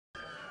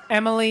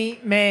Emily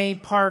Mae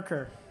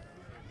Parker.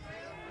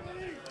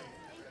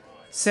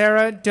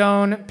 Sarah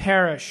Doan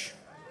Parrish.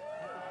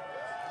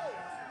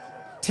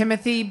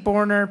 Timothy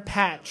Borner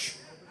Patch.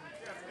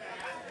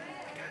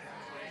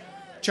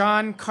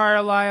 John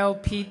Carlisle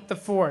Pete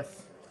IV.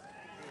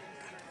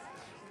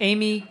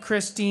 Amy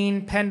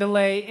Christine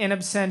Pendelay in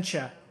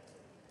absentia.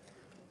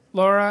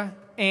 Laura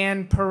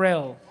Ann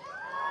Perill.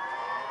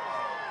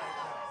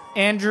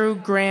 Andrew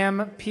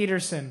Graham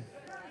Peterson.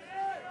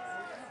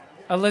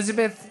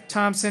 Elizabeth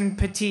Thompson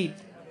Petit.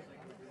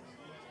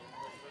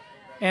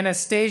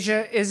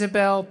 Anastasia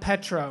Isabel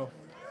Petro.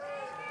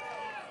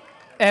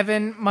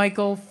 Evan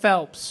Michael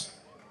Phelps.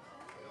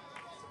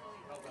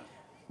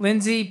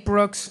 Lindsay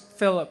Brooks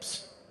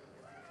Phillips.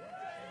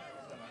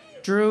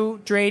 Drew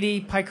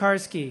Drady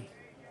Pikarski.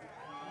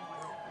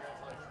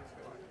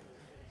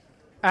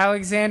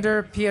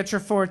 Alexander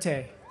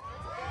Pietroforte.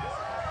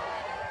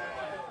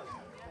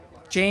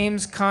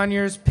 James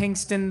Conyers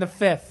Pinkston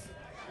V.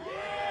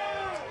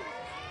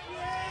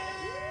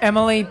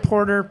 Emily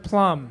Porter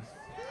Plum.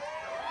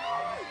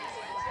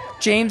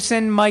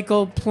 Jameson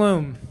Michael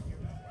Plume.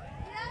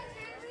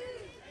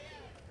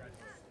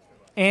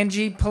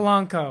 Angie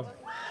Polanco.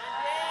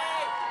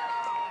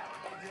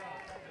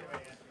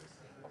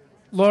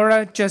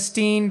 Laura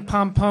Justine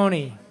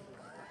Pomponi.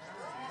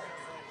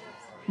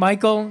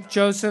 Michael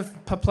Joseph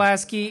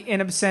Poplaski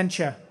in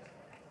absentia.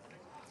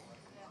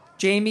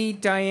 Jamie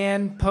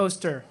Diane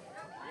Poster.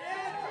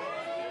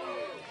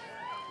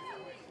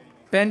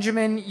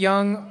 Benjamin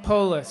Young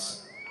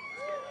Polis.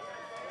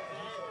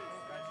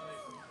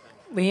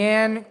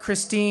 Leanne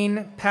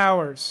Christine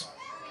Powers.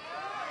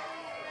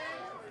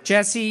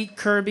 Jesse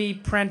Kirby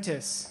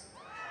Prentice.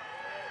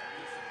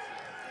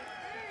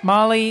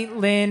 Molly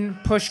Lynn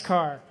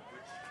Pushkar.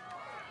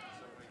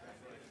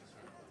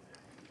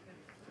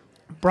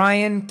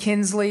 Brian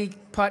Kinsley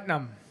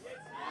Putnam.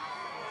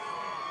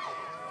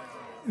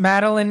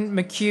 Madeline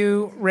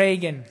McHugh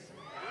Reagan.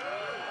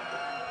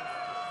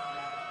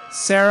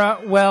 Sarah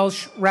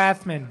Welsh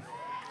Rathman.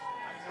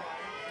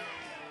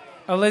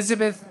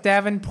 Elizabeth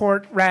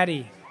Davenport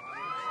Ratty.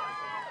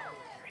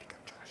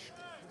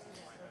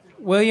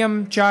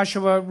 William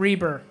Joshua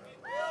Reber.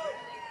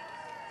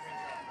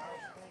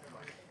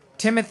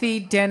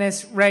 Timothy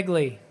Dennis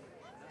Regley.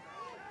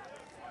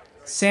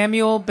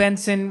 Samuel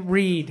Benson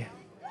Reed.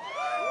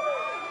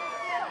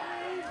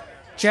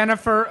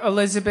 Jennifer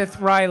Elizabeth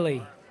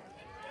Riley.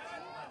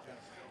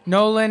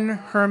 Nolan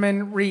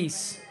Herman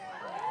Reese.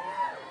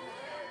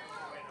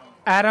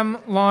 Adam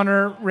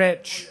Lawner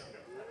Rich.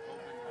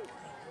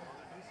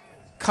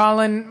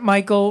 Colin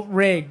Michael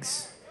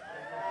Riggs.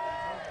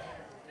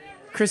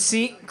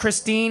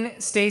 Christine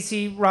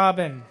Stacy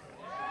Robin.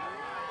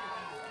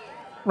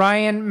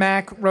 Ryan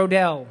Mack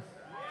Rodell.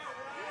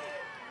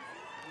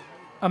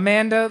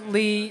 Amanda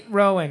Lee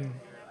Rowan.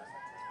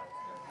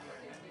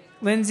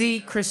 Lindsay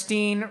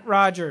Christine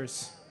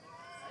Rogers.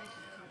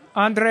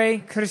 Andre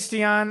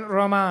Christian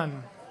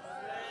Roman.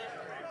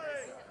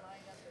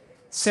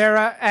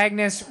 Sarah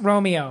Agnes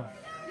Romeo.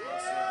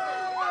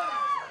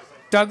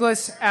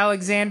 Douglas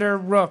Alexander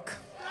Rook.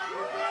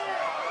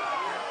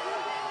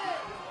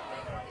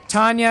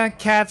 Tanya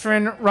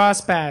Catherine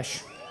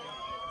Rosbash.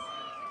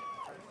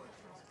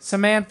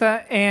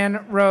 Samantha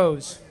Ann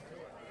Rose.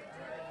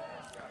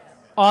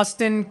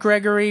 Austin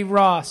Gregory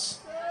Ross.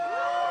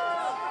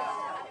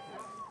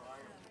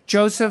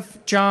 Joseph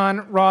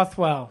John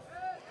Rothwell.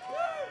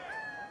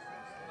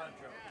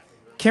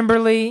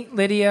 Kimberly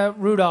Lydia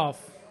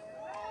Rudolph.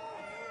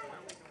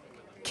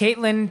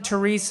 Caitlin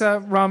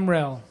Teresa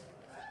Rumrill.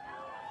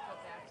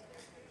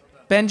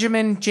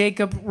 Benjamin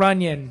Jacob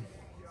Runyon.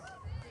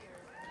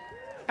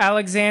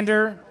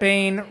 Alexander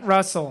Bain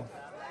Russell.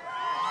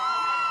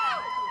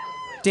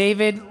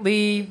 David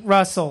Lee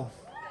Russell.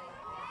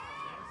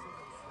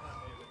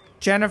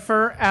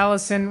 Jennifer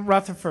Allison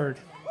Rutherford.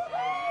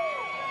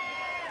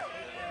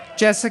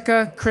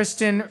 Jessica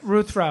Kristen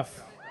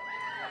Ruthruff.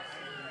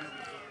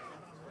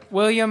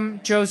 William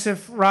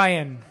Joseph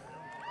Ryan.